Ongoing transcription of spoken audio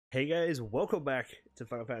Hey guys, welcome back to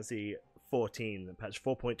Final Fantasy XIV, patch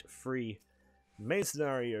 4.3, main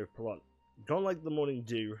scenario plot. Gone like the morning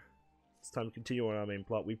dew. It's time to continue on our main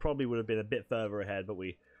plot. We probably would have been a bit further ahead, but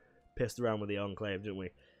we pissed around with the Enclave, didn't we?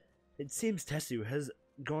 It seems Tessu has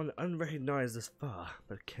gone unrecognized thus far,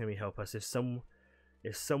 but can we help us if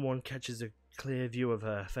someone catches a clear view of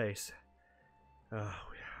her face? Oh,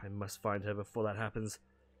 I must find her before that happens.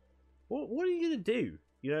 What are you gonna do?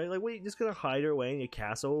 You know, like, what, you just gonna hide her away in your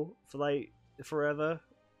castle for, like, forever?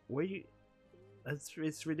 Where you...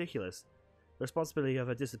 It's ridiculous. The responsibility of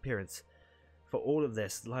her disappearance for all of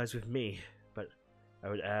this lies with me, but I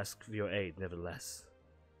would ask for your aid, nevertheless.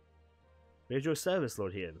 We at your service,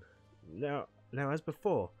 Lord Hien. Now, as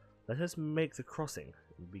before, let us make the crossing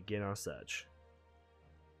and begin our search.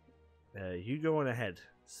 You go on ahead.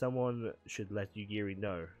 Someone should let Yugiri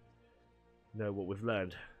know what we've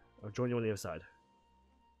learned. I'll join you on the other side.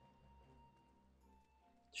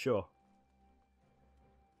 Sure.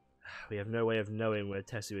 We have no way of knowing where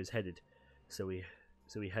Tessu is headed, so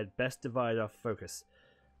we had best divide our focus.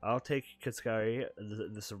 I'll take Kaskari,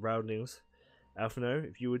 the surroundings. Alphino,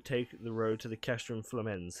 if you would take the road to the Castrum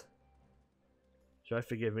Flamens. Strife,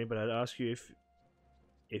 forgive me, but I'd ask you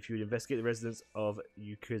if you would investigate the residents of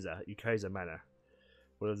Yukaza Manor.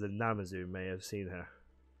 One of the Namazu may have seen her.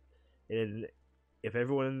 If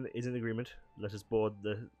everyone is in agreement, let us board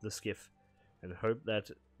the skiff and hope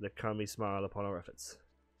that the Kami smile upon our efforts.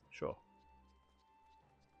 Sure.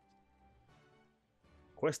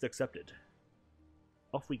 Quest accepted.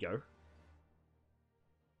 Off we go.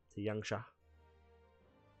 To Yangsha.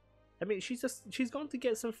 I mean, she's gone to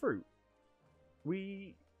get some fruit.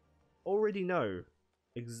 We already know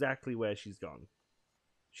exactly where she's gone.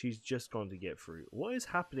 She's just gone to get fruit. What is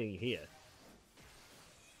happening here?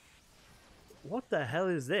 What the hell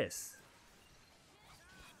is this?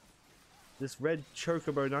 This red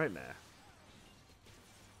chocobo nightmare.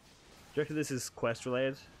 Do you reckon this is quest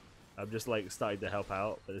related? I'm just like starting to help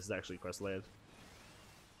out, but this is actually quest related.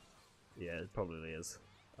 Yeah, it probably is.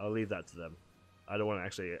 I'll leave that to them. I don't want to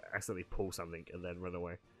actually accidentally pull something and then run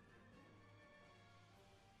away.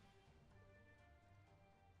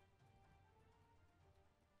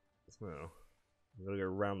 So, I'm gonna go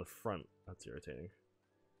around the front. That's irritating.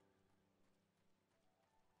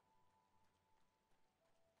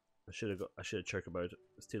 I should have chocoboed.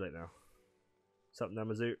 It's too late now. What's up,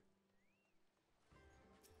 Namazu?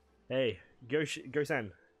 Hey,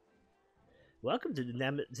 Go-san. Welcome to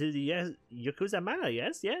the Yakuza Manor.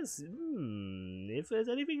 Yes. If there's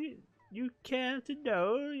anything you care to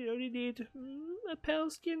know, you only need a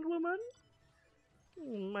pale-skinned woman.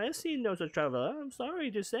 I've seen no such traveler. I'm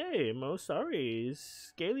sorry to say, most sorry.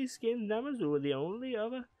 Scaly-skinned Namazu are the only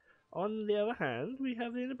other. On the other hand, we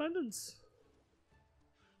have in abundance.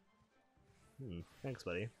 Thanks,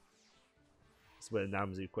 buddy. That's where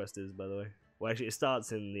Namazu quest is, by the way. Well, actually, it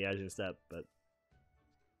starts in the Asian Steppe, but...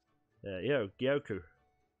 yo, Gyoku.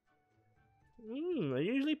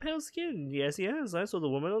 Usually pale-skinned. Yes. I saw the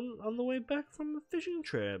woman on the way back from the fishing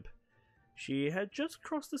trip. She had just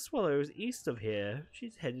crossed the Swallows east of here.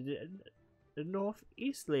 She's headed in the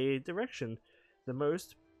northeasterly direction. The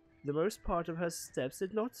most part of her steps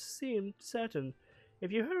did not seem certain.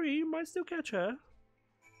 If you hurry, you might still catch her.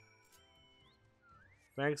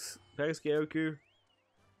 Thanks, Gyoku.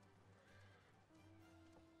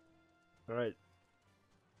 Alright.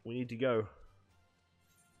 We need to go.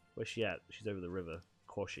 Where's she at? She's over the river. Of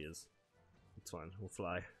course she is. It's fine. We'll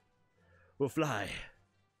fly. We'll fly!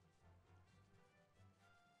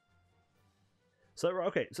 So,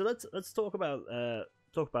 okay, so let's talk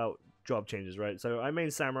about job changes, right? So I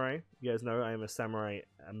main samurai. You guys know I am a samurai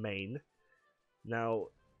main. Now,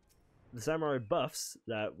 the samurai buffs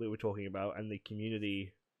that we were talking about and the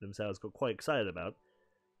community themselves got quite excited about.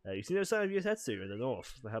 You see no sign of Yotetsu in the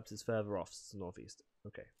north. Perhaps it's further off. It's northeast.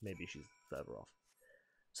 Okay, maybe she's further off.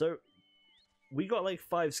 So, we got like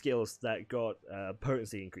 5 skills that got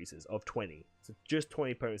potency increases of 20. So just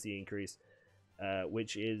 20 potency increase,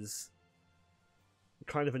 which is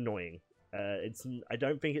kind of annoying. I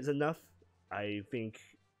don't think it's enough. I think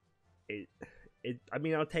I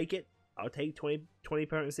mean, I'll take it. I'll take 20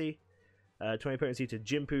 potency. 20 potency to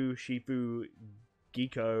Jinpu, Shifu,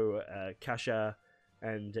 Giko, Kasha,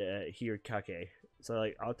 and Hirokake. So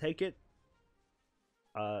like, I'll take it.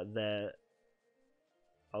 I'll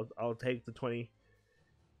take the 20.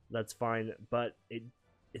 That's fine, but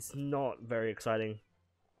it's not very exciting.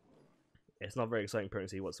 It's not very exciting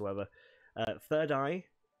potency whatsoever. Third Eye,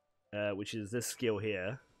 which is this skill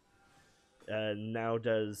here, now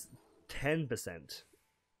does 10%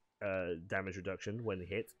 damage reduction when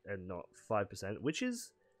hit, and not 5%, which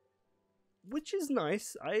is which is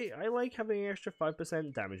nice. I like having an extra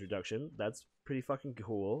 5% damage reduction. That's pretty fucking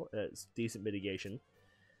cool. It's decent mitigation.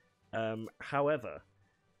 However,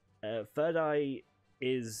 Third Eye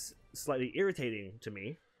is slightly irritating to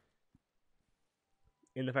me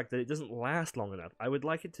in the fact that it doesn't last long enough. I would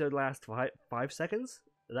like it to last 5 seconds.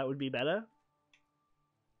 That would be better.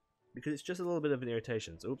 Because it's just a little bit of an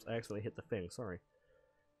irritation. So, oops, I accidentally hit the thing. Sorry.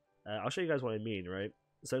 I'll show you guys what I mean, right?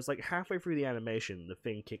 So it's like halfway through the animation, the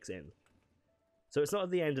thing kicks in. So it's not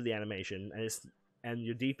at the end of the animation, and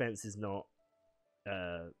your defense is not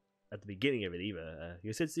at the beginning of it either.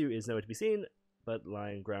 Your Sitsu is nowhere to be seen, but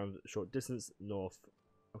lying ground short distance north.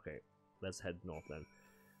 Okay, let's head north then.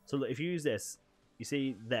 So look, if you use this, you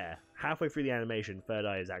see there, halfway through the animation, Third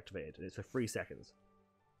Eye is activated, and it's for 3 seconds.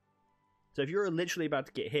 So if you're literally about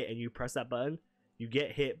to get hit and you press that button, you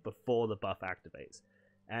get hit before the buff activates.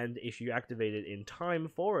 And if you activate it in time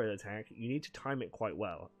for an attack, you need to time it quite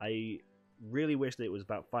well. I really wish that it was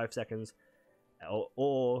about 5 seconds,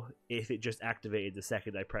 or if it just activated the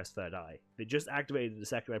second I press Third Eye. If it just activated the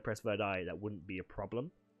second I press Third Eye, that wouldn't be a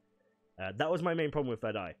problem. That was my main problem with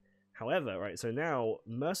Third Eye. However, right, so now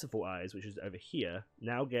Merciful Eyes, which is over here,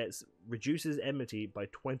 now reduces enmity by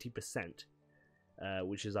 20%.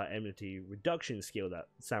 Which is our enmity reduction skill that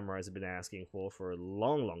samurais have been asking for a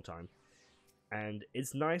long, long time. And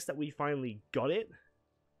it's nice that we finally got it.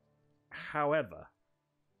 However,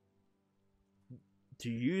 to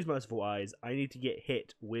use Merciful Eyes, I need to get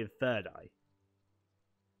hit with Third Eye.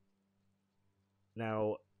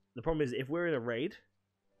 Now, the problem is, if we're in a raid,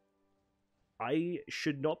 I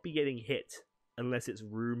should not be getting hit unless it's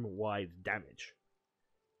room-wide damage.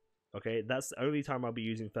 Okay, that's the only time I'll be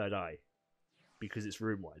using Third Eye, because it's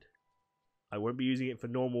room-wide. I won't be using it for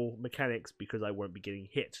normal mechanics because I won't be getting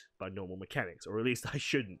hit by normal mechanics, or at least I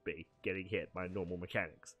shouldn't be getting hit by normal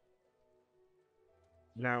mechanics.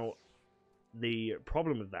 Now, the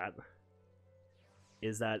problem with that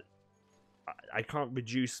is that I can't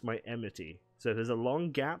reduce my enmity. So if there's a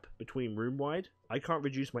long gap between room-wide, I can't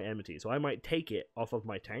reduce my enmity. So I might take it off of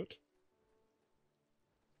my tank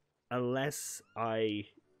unless I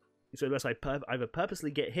either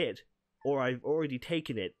purposely get hit, or I've already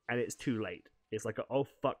taken it and it's too late. It's like a, oh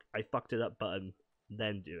fuck, I fucked it up button,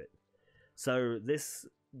 then do it. So this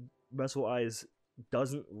Merciful Eyes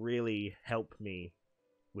doesn't really help me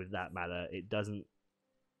with that matter. It doesn't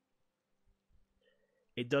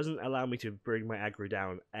allow me to bring my aggro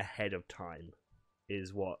down ahead of time,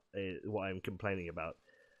 is what I'm complaining about.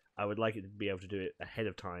 I would like it to be able to do it ahead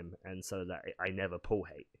of time, and so that I never pull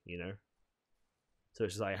hate, you know? So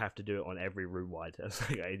it's just like I have to do it on every room wide. It's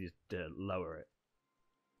like I need to lower it.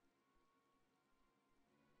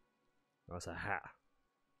 That's a hat.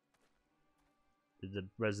 Did the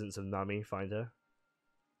residents of Nami find her?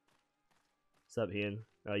 What's up, Ian?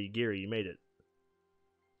 Oh, Yugiri, you made it.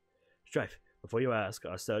 Strife, before you ask,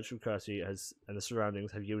 our search for Kasi and the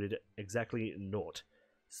surroundings have yielded exactly naught,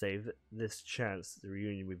 save this chance, the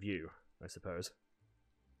reunion with you, I suppose.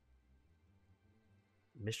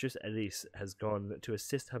 Mistress Elise has gone to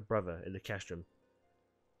assist her brother in the castrum.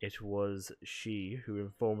 It was she who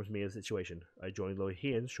informed me of the situation. I joined Lord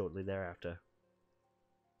Heian shortly thereafter.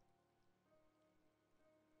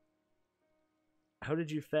 How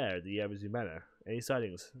did you fare at the Yamazu Manor? Any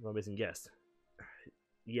sightings of our missing guest?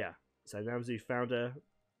 Yeah, so Namzu found her,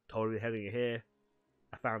 totally heading here.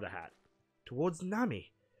 I found a hat. Towards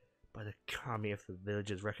Nami. By the kami, if the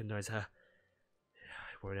villagers recognize her,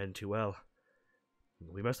 it won't end too well.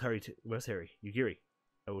 We must hurry. Yugiri,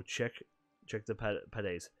 I will check the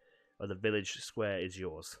pades. Or the village square is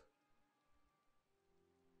yours.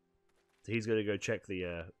 So he's gonna go check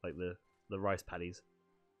the the rice paddies.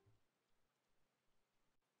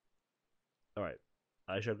 All right,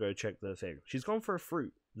 I shall go check the thing. She's gone for a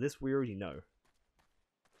fruit. This we already know.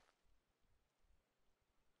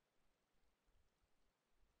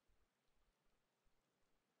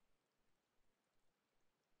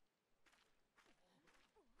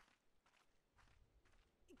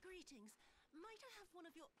 Greetings. Might I have one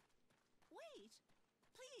of your... Wait!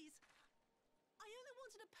 Please! I only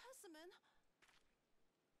wanted a persimmon.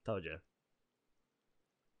 Told you.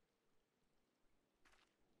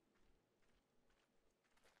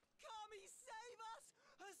 Kami, save us!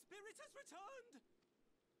 Her spirit has returned!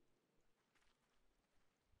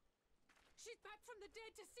 She's back from the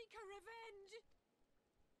dead to seek her revenge!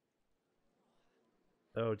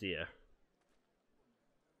 Oh dear.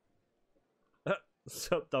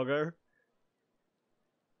 Sup, doggo?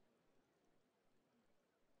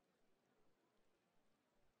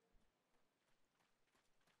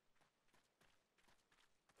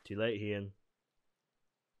 Too late, Ian.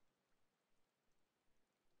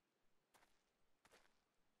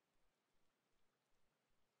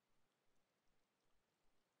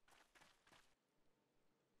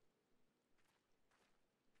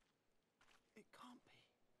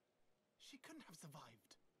 She couldn't have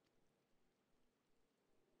survived.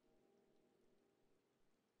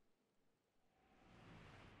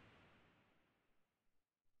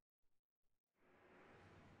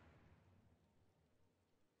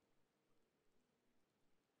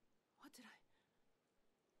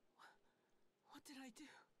 What did I do?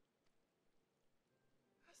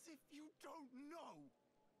 As if you don't know!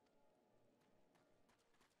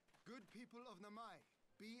 Good people of Namai,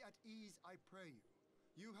 be at ease, I pray you.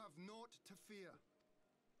 You have naught to fear.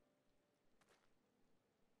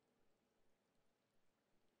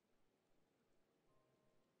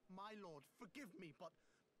 My lord, forgive me, but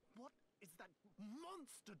what is that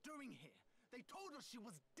monster doing here? They told us she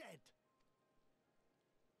was dead.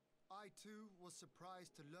 I too was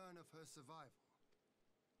surprised to learn of her survival.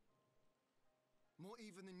 More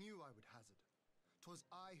even than you, I would hazard. 'Twas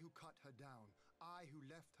I who cut her down, I who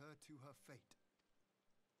left her to her fate.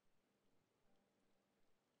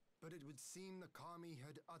 But it would seem the kami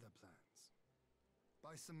had other plans.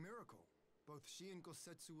 By some miracle, both she and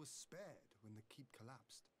Gosetsu were spared when the keep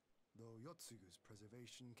collapsed, though Yotsugu's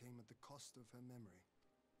preservation came at the cost of her memory.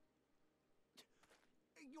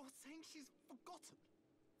 You're saying she's forgotten?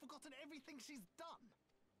 Forgotten everything she's done?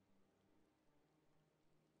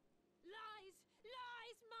 Lies!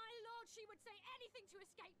 Lies, my lord! She would say anything to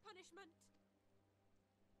escape punishment!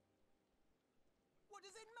 What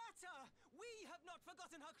does it matter? We have not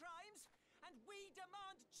forgotten her crimes, and we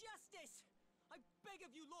demand justice! I beg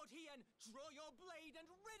of you, Lord Hien, draw your blade and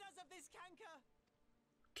rid us of this canker!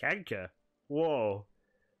 Canker? Whoa.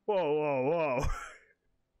 Whoa, whoa, whoa.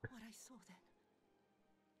 What I saw then,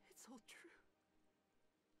 it's all true.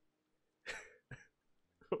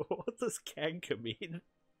 What does canker mean?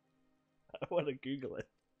 I want to Google it.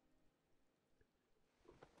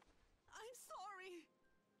 I'm sorry.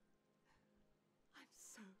 I'm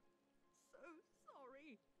so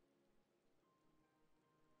sorry.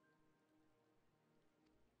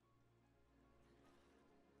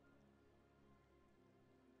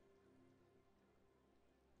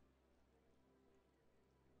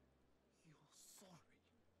 You're sorry?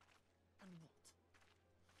 And what?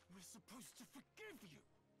 We're supposed to forgive you?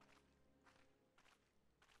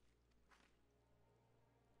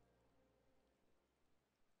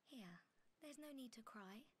 Here, there's no need to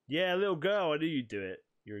cry. Yeah, little girl, I knew you'd do it.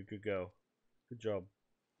 You're a good girl. Good job.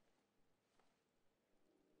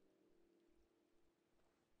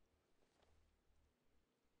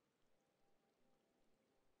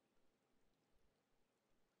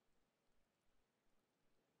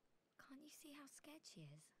 Can't you see how scared she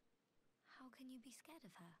is? How can you be scared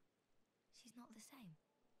of her? She's not the same.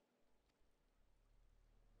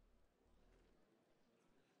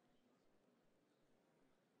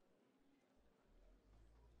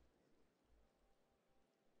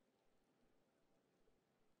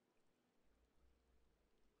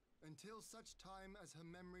 Until such time as her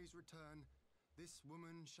memories return, this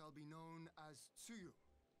woman shall be known as Tsuyu,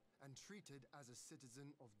 and treated as a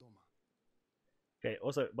citizen of Doma. Okay,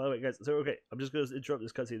 also, by the way, guys, so, okay, I'm just going to interrupt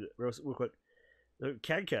this cutscene real quick. So,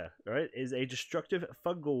 canker, right, is a destructive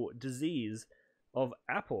fungal disease of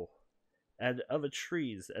apple and other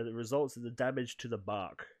trees, and it results in the damage to the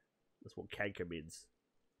bark. That's what canker means,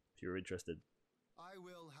 if you're interested. I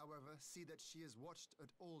will, however, see that she is watched at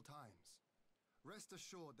all times. Rest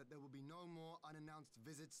assured that there will be no more unannounced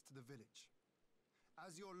visits to the village.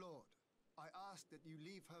 As your lord, I ask that you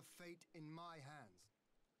leave her fate in my hands.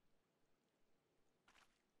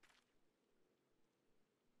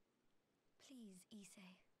 Please,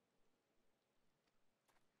 Issei.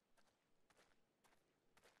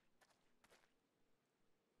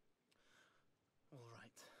 All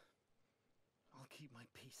right. I'll keep my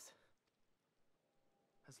peace.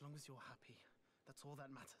 As long as you're happy, that's all that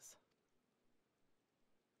matters.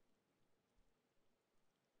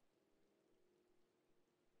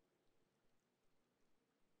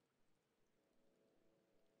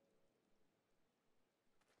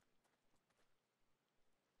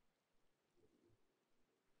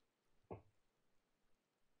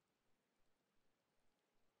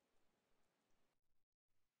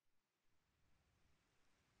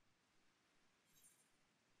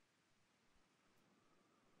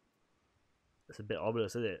 It's a bit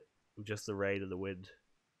ominous, isn't it? With just the rain and the wind.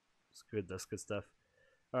 It's good, that's good stuff.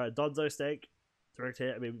 Alright, Donzo Steak. Direct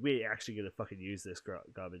hit. I mean, we're actually going to fucking use this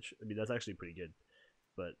garbage. I mean, that's actually pretty good.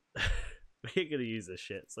 But we ain't going to use this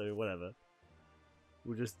shit, so whatever.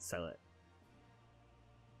 We'll just sell it.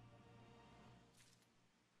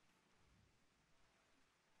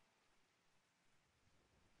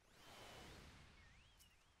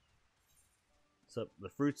 So, the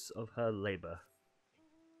fruits of her labor.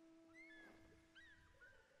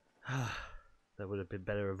 That would have been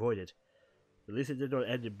better avoided. At least it did not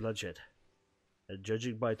end in bloodshed. And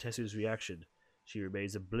judging by Tessu's reaction, she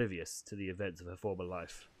remains oblivious to the events of her former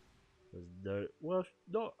life. There's no, well,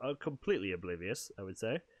 not completely oblivious, I would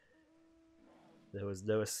say. There was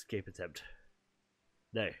no escape attempt.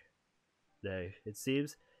 Nay. Nay, it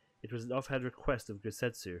seems it was an offhand request of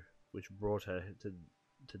Gusetsu which brought her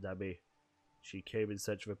to Nami. She came in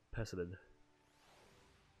search of a specimen.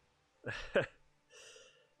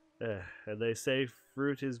 And they say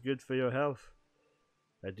fruit is good for your health.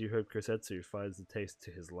 I do hope Gusetsu finds the taste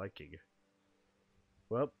to his liking.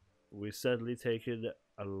 Well, we've certainly taken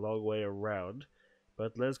a long way around,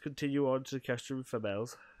 but let's continue on to Castrum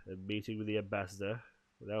Famels and meeting with the ambassador.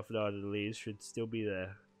 And Alphanard and Lees should still be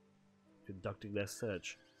there, conducting their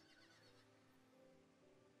search.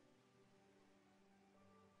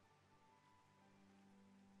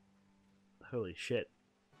 Holy shit.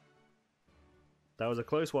 That was a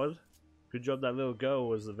close one. Good job that little girl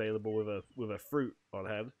was available with a fruit on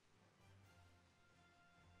hand.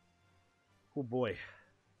 Oh boy.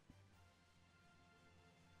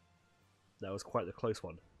 That was quite the close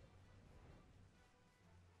one.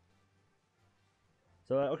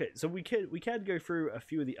 So okay, so we can go through a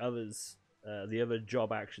few of the others, the other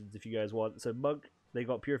job actions if you guys want. So Monk, they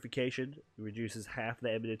got Purification, it reduces half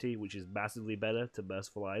their enmity, which is massively better to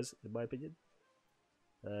Merciful Eyes, in my opinion.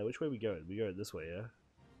 Which way are we going? We're going this way, yeah.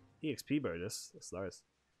 EXP bonus, that's nice.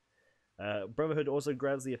 Brotherhood also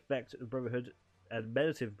grants the effect of Brotherhood and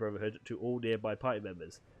Meditative Brotherhood to all nearby party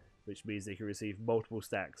members, which means they can receive multiple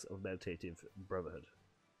stacks of Meditative Brotherhood.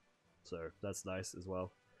 So that's nice as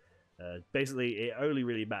well. Basically, it only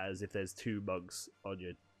really matters if there's 2 monks on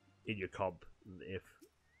in your comp, if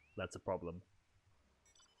that's a problem.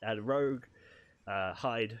 And Rogue,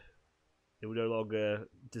 Hide, it will no longer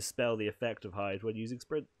dispel the effect of Hide when using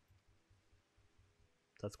Sprint.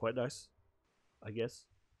 That's quite nice, I guess.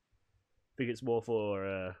 I think it's more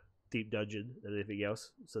for Deep Dungeon than anything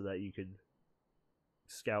else, so that you can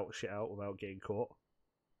scout shit out without getting caught.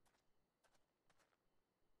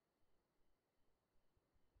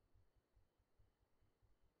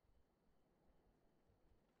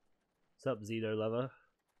 What's up, Xeno Lover?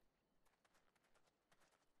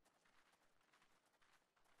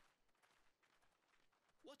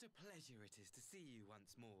 What a pleasure it is to see you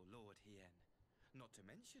once more, Lord Hien. Not to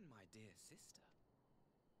mention my dear sister.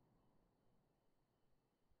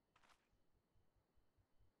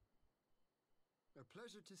 A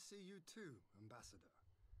pleasure to see you too, Ambassador.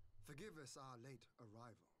 Forgive us our late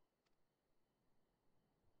arrival.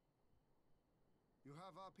 You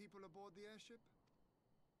have our people aboard the airship?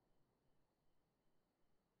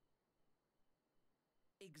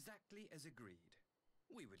 Exactly as agreed.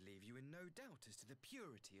 We would leave you in no doubt as to the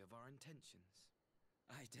purity of our intentions.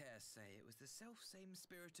 I dare say it was the self-same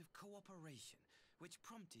spirit of cooperation which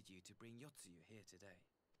prompted you to bring Yotsuyu here today.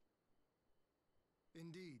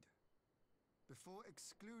 Indeed. Before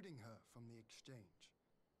excluding her from the exchange,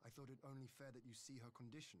 I thought it only fair that you see her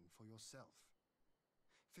condition for yourself.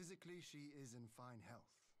 Physically, she is in fine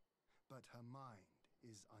health, but her mind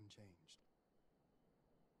is unchanged.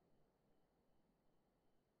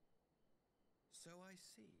 So I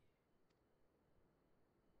see.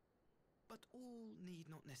 But all need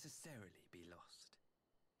not necessarily be lost.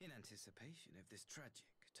 In anticipation of this tragic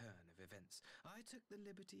turn of events, I took the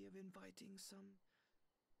liberty of inviting some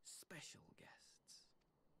special guests.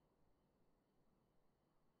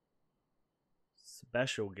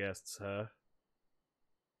 Special guests, huh?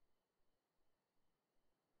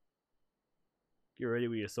 Get ready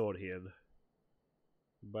with your sword here.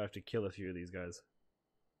 You might have to kill a few of these guys.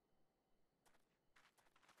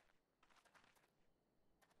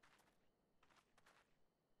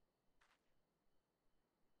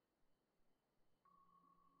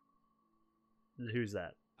 Who's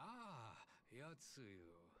that? Ah, Yotsuyu.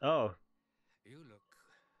 Oh, You look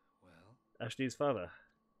well. Ashley's father.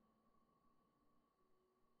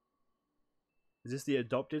 Is this the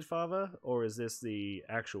adopted father, or is this the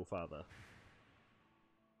actual father?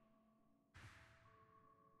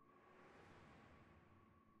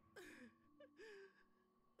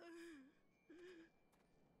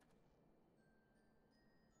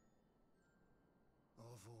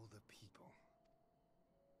 Of all the people.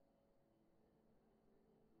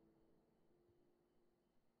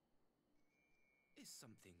 Is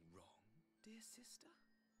something wrong, dear sister?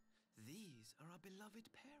 These are our beloved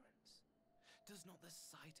parents. Does not the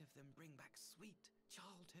sight of them bring back sweet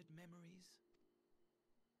childhood memories?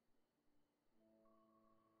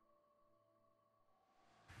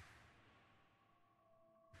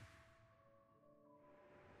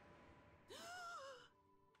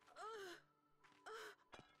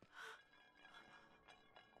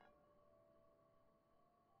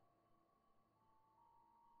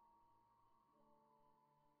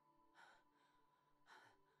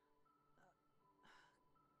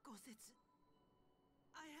 Gosetsu.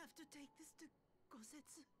 I have to take this to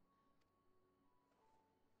Gosetsu.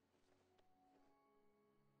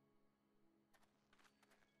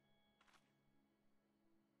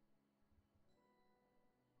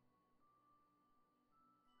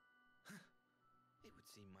 It would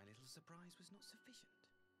seem my little surprise was not sufficient.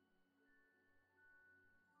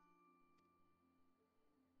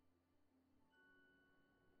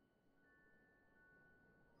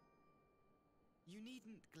 You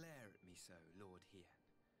needn't glare at me so, Lord Hien.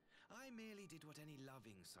 I merely did what any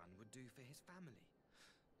loving son would do for his family.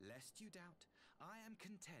 Lest you doubt, I am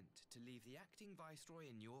content to leave the acting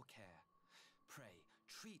viceroy in your care. Pray,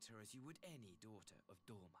 treat her as you would any daughter of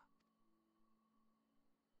Dorma.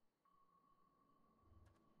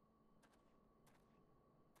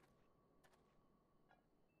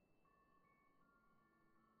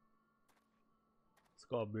 It's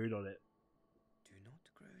got a moon on it. Do not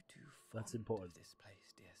grow too fond That's important. of this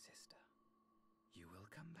place, dear sister. You will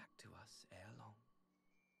come back to us ere long.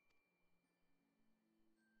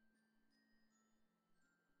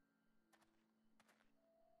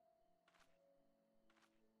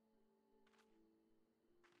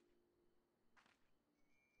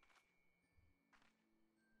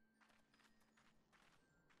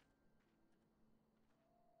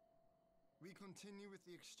 We continue with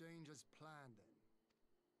the exchange as planned, then.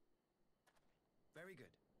 Very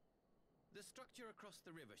good. The structure across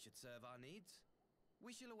the river should serve our needs.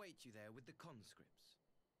 We shall await you there with the conscripts.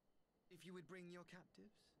 If you would bring your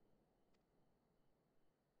captives.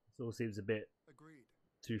 This all seems a bit Agreed.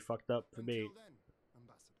 too fucked up for me. Until then,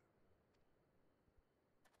 Ambassador.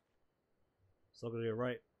 It's not gonna go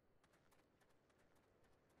right.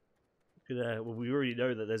 Well, we already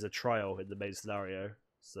know that there's a trial in the main scenario,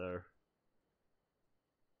 so.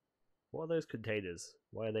 What are those containers?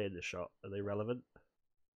 Why are they in the shot? Are they relevant?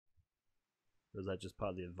 Or is that just part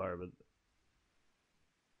of the environment?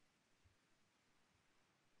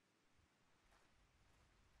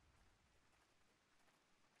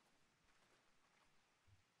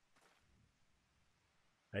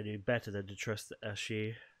 I knew better than to trust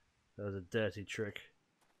Ashi. That was a dirty trick.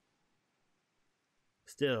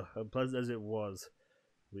 Still, unpleasant as it was,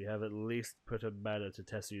 we have at least put a manner to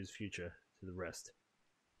Tessuyu's future to the rest.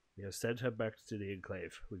 We have sent her back to the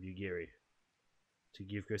Enclave with Yugiri to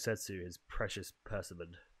give Gosetsu his precious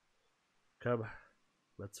persimmon. Come,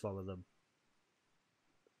 let's follow them.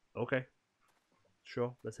 Okay.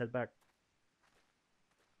 Sure, let's head back.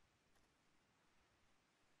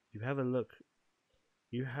 You have a look.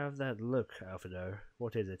 You have that look, Alphino.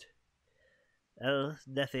 What is it? Oh,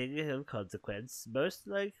 nothing of consequence. Most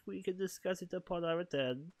like we can discuss it upon our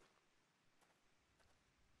return.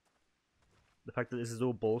 The fact that this is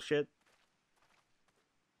all bullshit.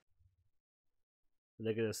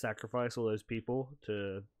 They're gonna sacrifice all those people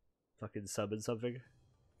to fucking summon something.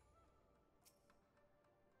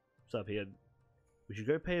 What's up, Ian? We should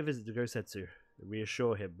go pay a visit to Gosetsu and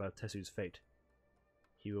reassure him about Tessuyu's fate.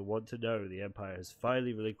 He will want to know the Empire has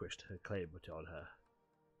finally relinquished her claim on her.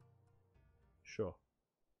 Sure.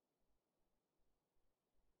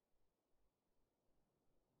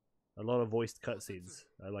 A lot of voiced cutscenes.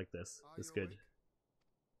 I like this. It's good.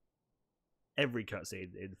 Every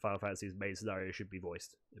cutscene in Final Fantasy's main scenario should be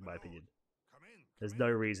voiced, in my opinion. There's no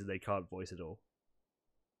reason they can't voice it all.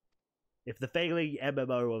 If the failing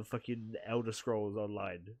MMO of fucking Elder Scrolls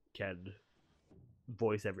Online can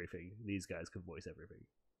voice everything, these guys can voice everything.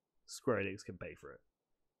 Square Enix can pay for it.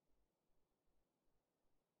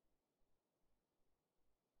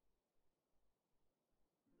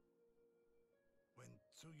 When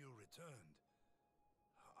Tsuyu returned,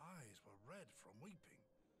 her eyes were red from weeping.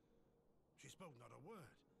 She spoke not a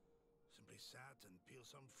word, simply sat and peeled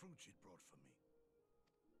some fruit she'd brought for me.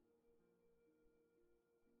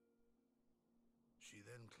 She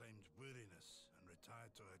then claimed weariness and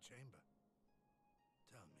retired to her chamber.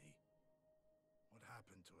 Tell me, what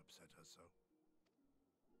happened to upset her so?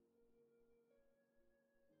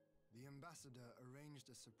 The ambassador arranged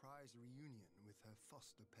a surprise reunion with her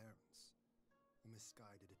foster parents. A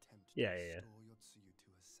misguided attempt to restore Yotsuyu to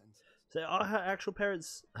her senses. So are her actual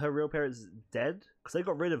parents, her real parents, dead? Because they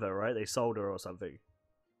got rid of her, right? They sold her or something.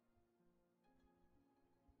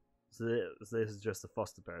 So this is just the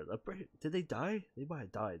foster parents. Did they die? They might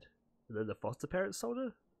have died. And then the foster parents sold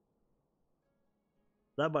her?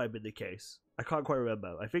 That might have been the case. I can't quite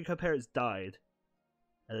remember. I think her parents died.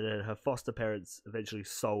 And then her foster parents eventually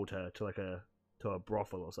sold her to a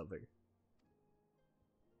brothel or something.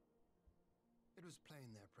 It was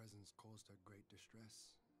plain their presence caused her great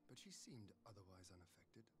distress, but she seemed otherwise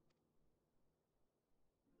unaffected.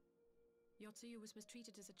 Yotsuyu was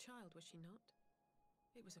mistreated as a child, was she not?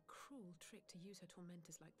 It was a cruel trick to use her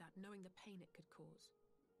tormentors like that, knowing the pain it could cause.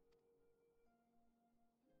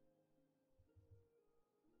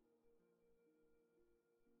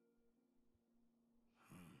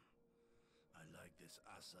 I like this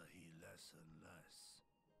Asahi less and less.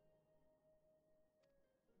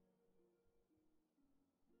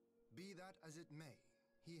 Be that as it may,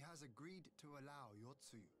 he has agreed to allow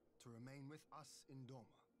Yotsuyu to remain with us in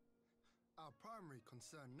Doma. Our primary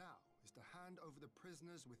concern now is to hand over the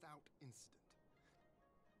prisoners without incident.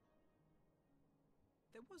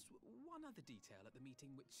 There was one other detail at the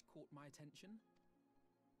meeting which caught my attention.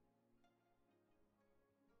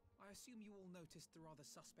 I assume you all noticed the rather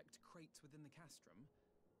suspect crates within the castrum.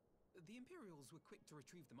 The Imperials were quick to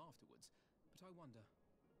retrieve them afterwards, but I wonder...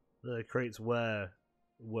 The crates were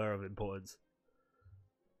of importance.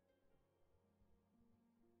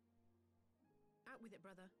 Out with it,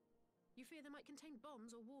 brother. You fear they might contain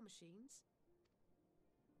bombs or war machines?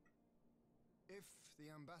 If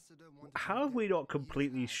the ambassador wanted How have we not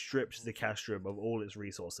completely he has stripped the ample castrum of all its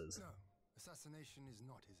resources? No, assassination is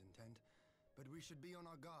not his intent, but we should be on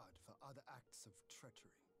our guard for other acts of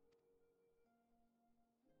treachery.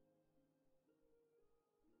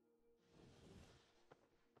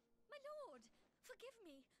 My lord, forgive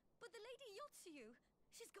me, but the Lady Yotsuyu,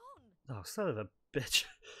 she's gone. Oh, son of a bitch.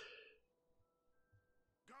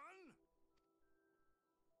 Gone?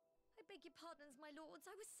 I beg your pardons, my lords.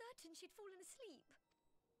 I was certain she'd fallen asleep.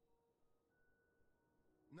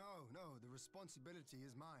 No, the responsibility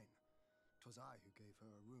is mine. 'Twas I who gave her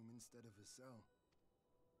a room instead of a cell.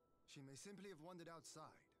 She may simply have wandered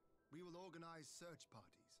outside. We will organize search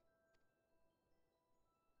parties.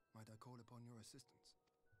 Might I call upon your assistance?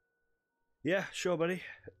 Yeah, sure, buddy.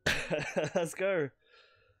 Let's go.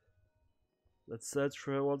 Let's search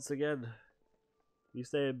for her once again. You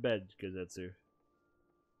stay in bed, Kazetsu.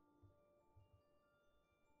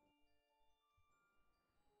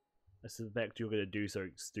 I suspect you're going to do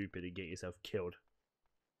something stupid and get yourself killed.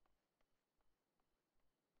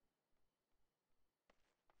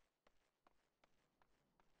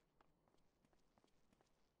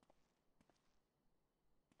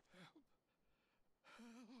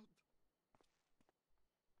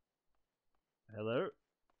 Hello?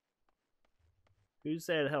 Who's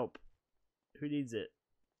saying help? Who needs it?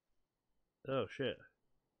 Oh, shit.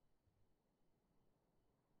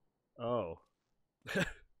 Oh.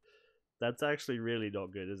 That's actually really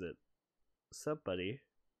not good, is it? Sup, buddy?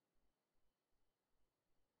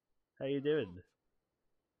 How you doing?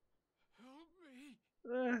 Help me!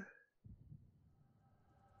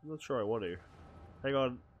 I'm not sure I want to. Hang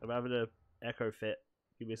on, I'm having a echo fit.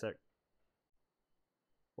 Give me a sec.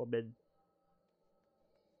 1 minute.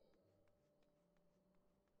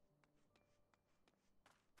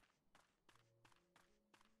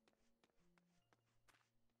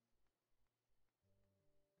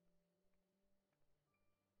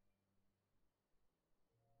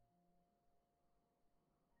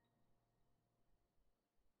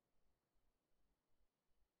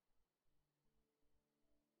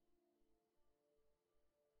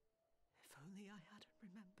 If only I hadn't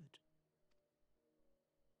remembered.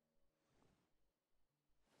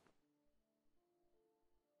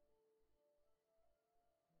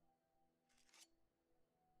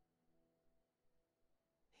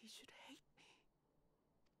 He should hate me.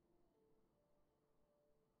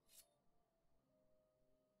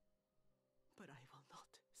 But I will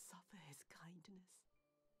not suffer his kindness.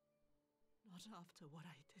 Not after what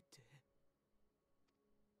I did to him.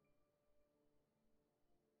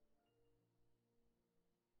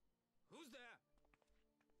 Who's there?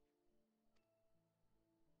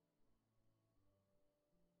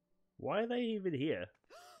 Why are they even here?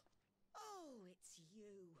 Oh, it's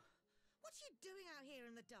you. What are you doing out here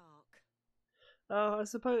in the dark?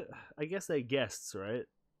 I guess they're guests, right?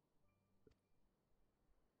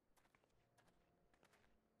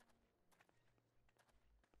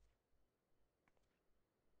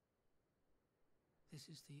 This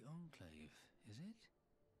is the Enclave, is it?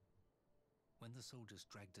 When the soldiers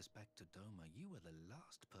dragged us back to Doma, you were the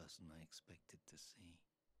last person I expected to see.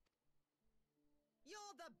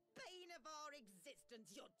 You're the bane of our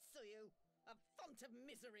existence, Yotsuyu! A font of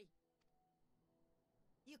misery!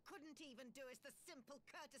 You couldn't even do us the simple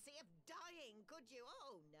courtesy of dying, could you?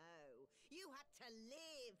 Oh, no. You had to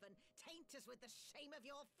live and taint us with the shame of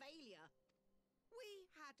your failure. We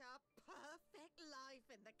had a perfect life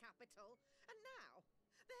in the capital, and now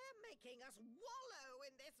they're making us wallow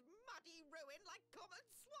in this muddy ruin like common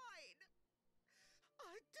swine.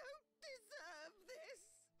 I don't deserve this.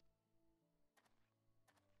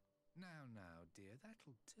 Now, now, dear,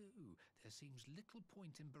 that'll do. There seems little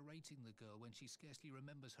point in berating the girl when she scarcely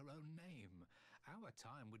remembers her own name. Our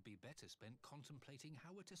time would be better spent contemplating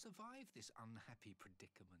how we're to survive this unhappy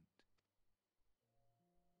predicament.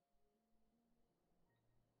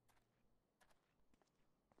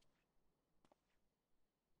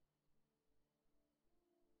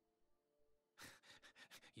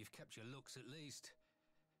 You've kept your looks at least.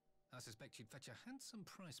 I suspect you'd fetch a handsome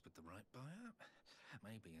price with the right buyer.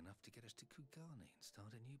 Maybe enough to get us to Keali and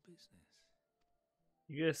start a new business.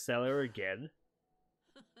 You gonna sell her again?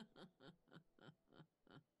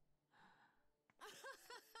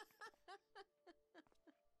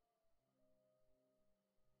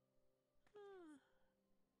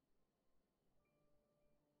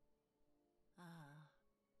 Ah,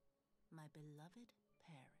 my beloved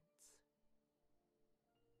parents.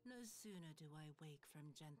 No sooner do I wake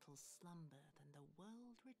from gentle slumber than the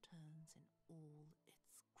world returns in all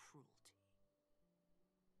its cruelty.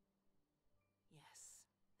 Yes,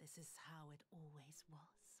 this is how it always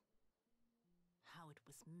was. How it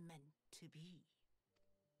was meant to be.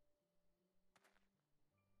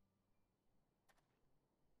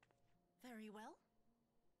 Very well.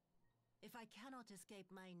 If I cannot escape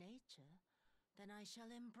my nature, then I shall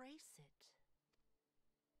embrace it.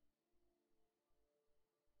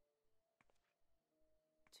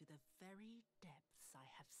 To the very depths I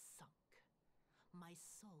have sunk, my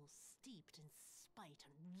soul steeped in spite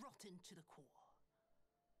and rotten to the core.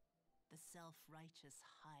 The self-righteous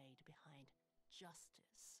hide behind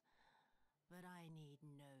justice, but I need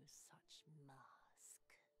no such mask.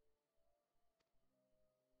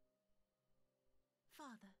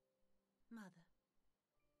 Father, Mother,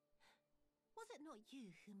 was it not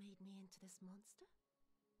you who made me into this monster?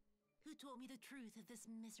 Who taught me the truth of this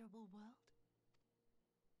miserable world?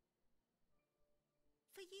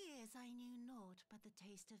 For years I knew naught but the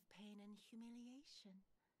taste of pain and humiliation.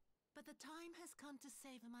 But the time has come to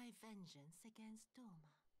savor my vengeance against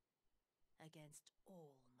Doma. Against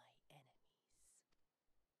all my enemies.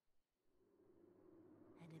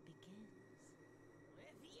 And it begins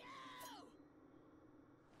with you!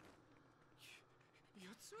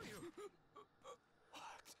 Yotsuyu!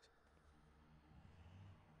 What?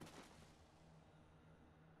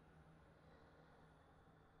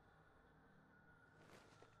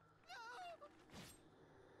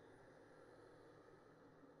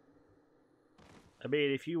 I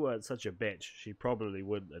mean, if you weren't such a bitch, she probably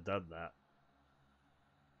wouldn't have done that.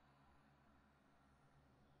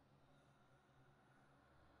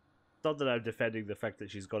 Not that I'm defending the fact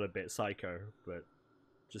that she's got a bit psycho, but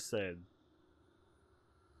just saying.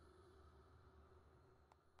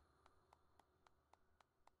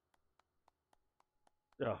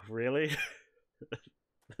 Oh, really?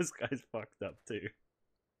 This guy's fucked up too.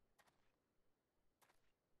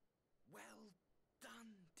 Well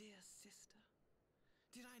done, dear sister.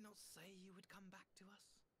 Did I not say you would come back to us?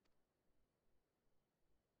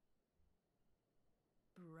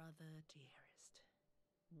 Brother dearest,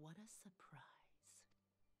 what a surprise.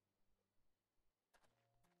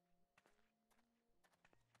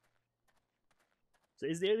 So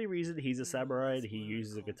is the only reason he's a samurai and he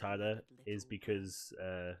uses a katana is because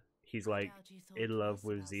he's like in love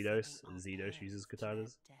with Xenos and Xenos uses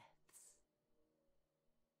katanas?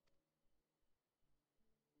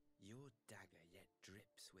 Your dagger yet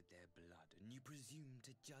drips with their blood, and you presume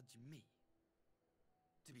to judge me?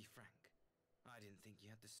 To be frank, I didn't think you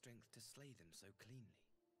had the strength to slay them so cleanly.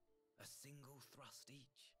 A single thrust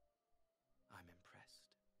each. I'm impressed.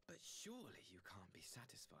 But surely you can't be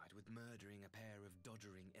satisfied with murdering a pair of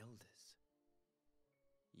doddering elders.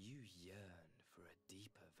 You yearn for a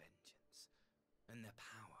deeper vengeance, and the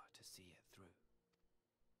power to see it through.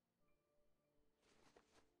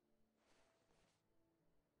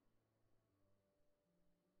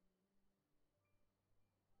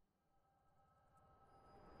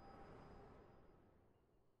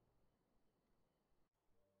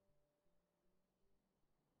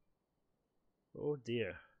 Oh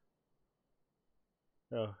dear.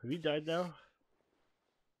 Oh, have you died now?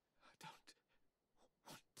 I don't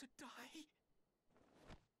want to die.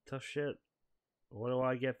 Tough shit. What do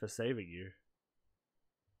I get for saving you?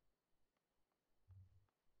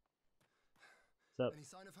 What's up? Any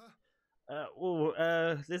sign of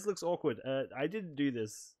her? This looks awkward. I didn't do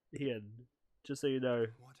this, Ian. Just so you know.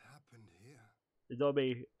 What happened here? It's not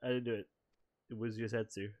me. I didn't do it. It was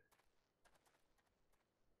Yosetsu.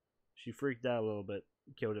 She freaked out a little bit.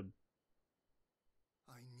 Killed him.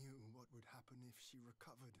 I knew what would happen if she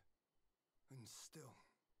recovered. And still,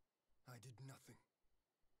 I did nothing.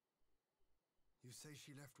 You say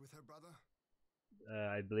she left with her brother?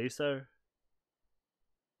 I believe so.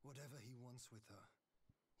 Whatever he wants with her,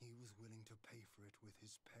 he was willing to pay for it with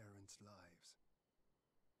his parents' lives.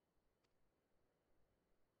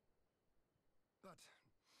 But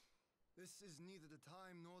this is neither the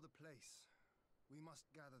time nor the place. We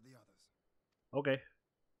must gather the others. Okay.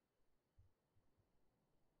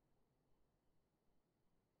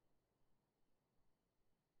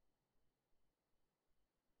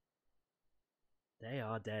 They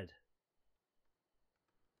are dead.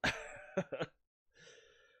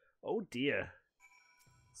 Oh dear.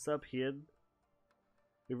 Sup, Hien?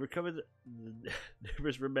 We've recovered the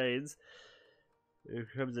numerous remains. We've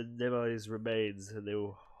recovered the Nemai's remains, and they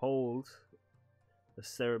will hold a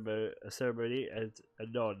ceremony and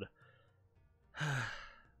anon.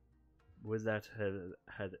 With that,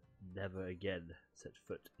 had never again set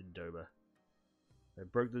foot in Doma. I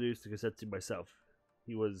broke the news to Kassetsu myself.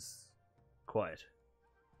 He was quiet.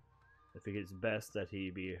 I think it's best that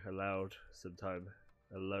he be allowed some time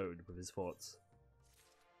alone with his thoughts.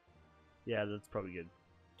 Yeah, that's probably good.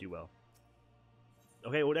 Do well.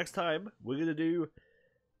 Okay, well, next time we're gonna do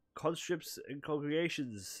conscripts and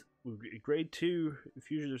congregations. Grade 2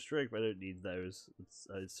 Fusion of Strength. I don't need those.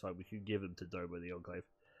 It's fine. We can give them to Doma and the Enclave.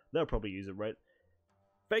 They'll probably use them, right?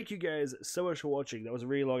 Thank you guys so much for watching. That was a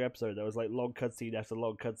really long episode. That was like long cutscene after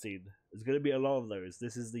long cutscene. There's going to be a lot of those.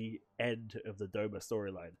 This is the end of the Doma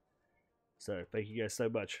storyline. So thank you guys so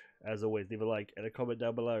much. As always, leave a like and a comment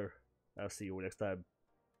down below. I'll see you all next time.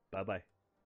 Bye bye.